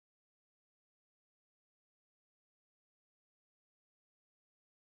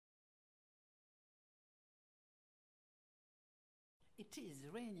It is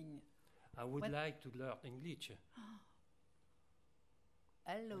raining. I would like to learn English.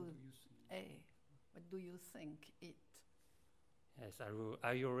 Hello. Hey, what do you think it? Yes,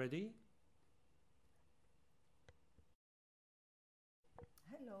 are you ready?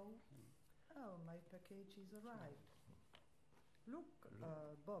 Hello. Oh, my package is arrived. Look,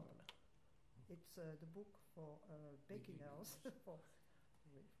 Bob. It's the book for beginners.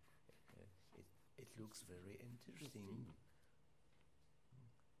 It looks very interesting.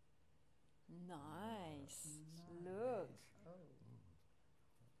 Nice. Look. Oh.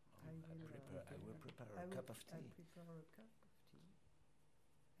 I will prepare a cup of tea. I prepare a cup of tea.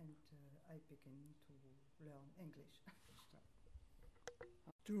 And I begin to learn English.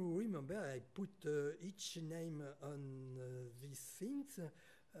 To remember, I put each name on these things.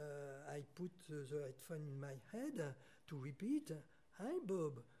 I put the headphone in my head to repeat. Hi,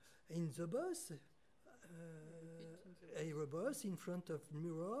 Bob. In the bus, aerobus in front of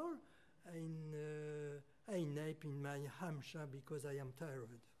mirror. I nap in my hamster because I am tired.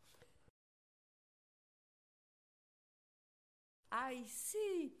 I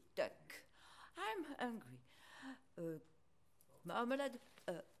see duck. I'm hungry. Marmalade,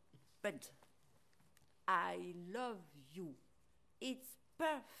 bread. I love you. It's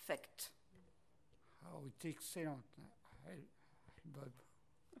perfect. Oh, it's excellent, Bob.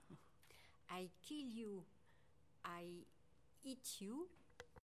 I kill you. I eat you.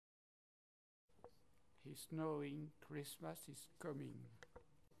 It's snowing. Christmas is coming.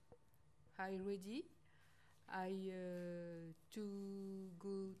 I ready. To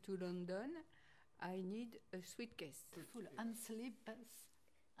go to London. I need a suitcase. Full and slippers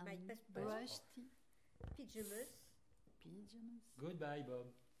My and passport. brush tea. Pyjamas. Pyjamas. Goodbye, Bob.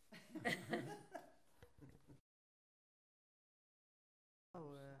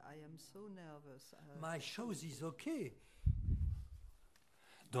 Oh, I am so nervous. My shows is okay.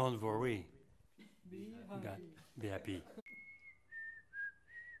 Don't worry. Be Be happy.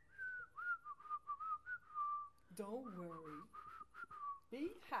 Don't worry. Be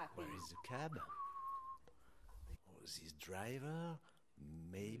happy. Where is the cab? Oh, this driver?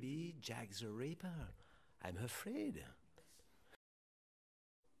 Maybe Jack the Ripper. I'm afraid.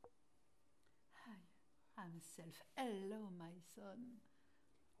 Hi, I'm Self. Hello, my son.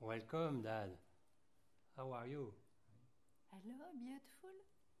 Welcome, Dad. How are you? Hello, beautiful.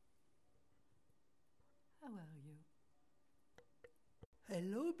 How are you?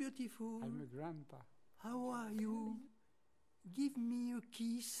 Hello, beautiful. I'm a grandpa. How are you? Give me a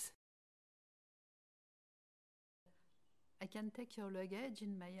kiss. I can take your luggage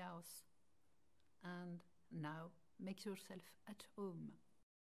in my house. And now, make yourself at home.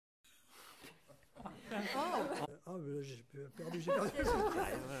 J'ai perdu.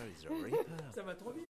 Driver is a Ripper. Ça va trop vite.